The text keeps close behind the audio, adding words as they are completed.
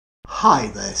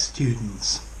Hi there,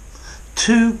 students.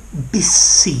 To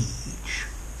besiege.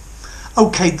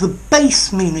 Okay, the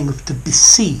base meaning of to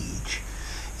besiege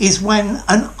is when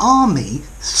an army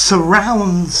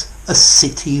surrounds a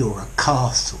city or a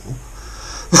castle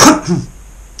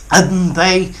and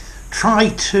they try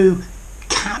to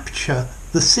capture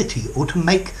the city or to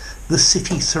make the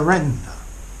city surrender.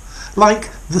 Like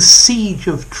the Siege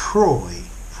of Troy,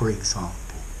 for example.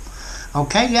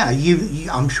 Okay, yeah,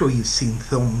 I'm sure you've seen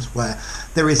films where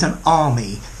there is an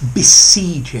army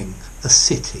besieging a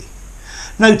city.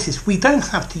 Notice we don't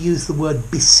have to use the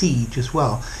word besiege as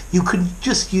well. You could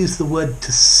just use the word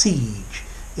to siege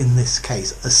in this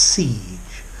case, a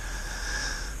siege.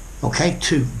 Okay,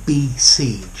 to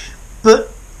besiege.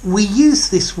 But we use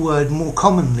this word more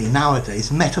commonly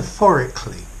nowadays,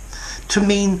 metaphorically, to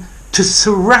mean to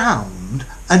surround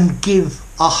and give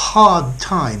a hard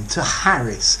time, to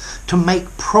harass, to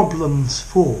make problems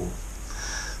for.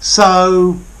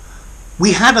 So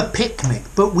we had a picnic,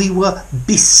 but we were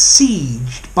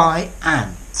besieged by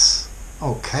ants.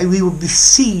 Okay, we were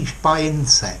besieged by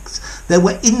insects. There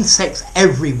were insects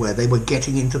everywhere. They were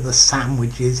getting into the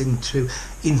sandwiches,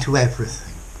 into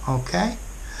everything. Okay,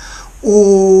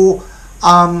 or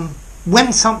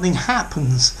when something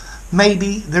happens,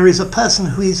 maybe there is a person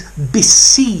who is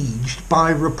besieged by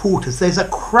reporters. There's a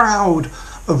crowd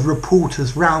of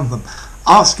reporters round them,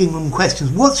 asking them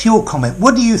questions. What's your comment?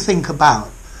 What do you think about?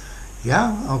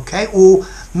 Yeah, okay. Or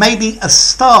maybe a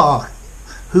star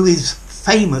who is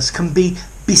famous can be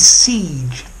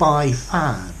besieged by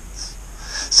fans.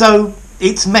 So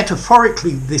it's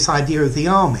metaphorically this idea of the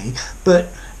army, but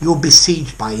you're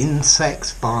besieged by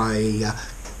insects, by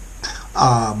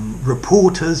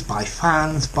reporters, by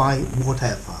fans, by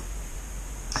whatever.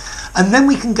 And then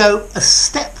we can go a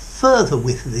step further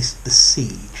with this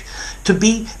besiege, to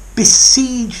be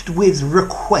besieged with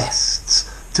requests,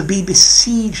 to be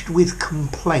besieged with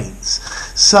complaints.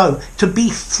 So to be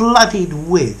flooded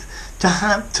with,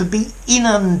 to be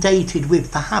inundated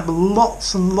with, to have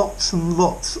lots and lots and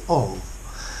lots of.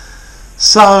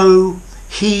 So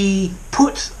he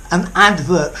put an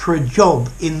advert for a job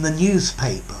in the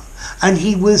newspaper, and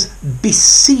he was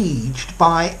besieged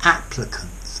by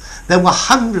applicants. There were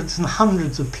hundreds and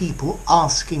hundreds of people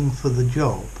asking for the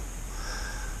job.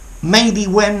 Maybe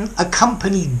when a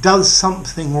company does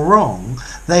something wrong,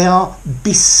 they are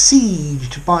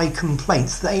besieged by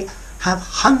complaints. They have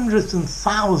hundreds and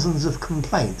thousands of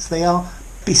complaints. They are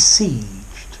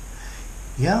besieged.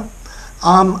 Yeah.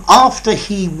 After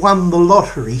he won the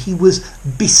lottery, he was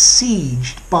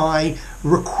besieged by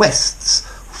requests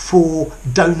for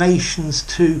donations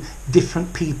to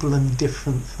different people and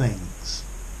different things.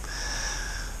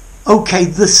 Okay,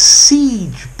 the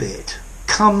siege bit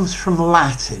comes from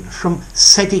Latin, from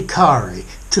sedicare,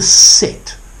 to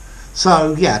sit.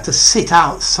 So yeah, to sit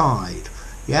outside,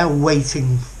 yeah,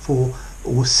 waiting for,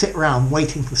 or sit around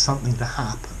waiting for something to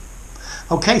happen.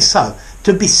 Okay, so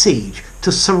to besiege,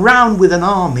 to surround with an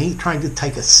army trying to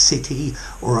take a city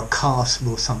or a castle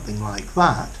or something like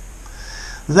that.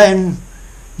 Then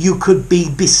you could be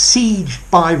besieged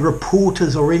by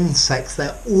reporters or insects.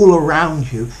 They're all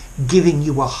around you, giving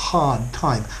you a hard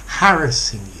time,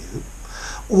 harassing you.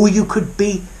 Or you could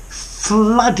be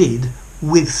flooded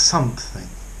with something.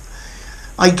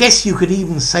 I guess you could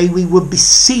even say we were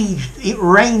besieged. It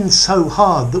rained so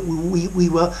hard that we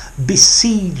were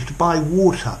besieged by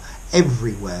water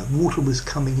everywhere. Water was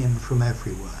coming in from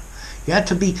everywhere. You had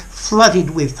to be flooded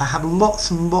with, to have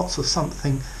lots and lots of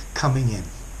something coming in.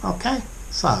 Okay?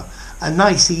 So, a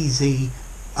nice easy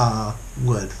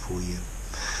word for you.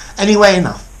 Anyway,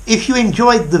 enough. If you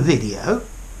enjoyed the video,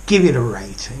 give it a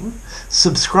rating,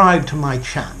 subscribe to my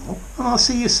channel, and I'll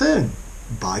see you soon.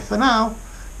 Bye for now.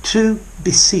 To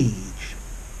besiege.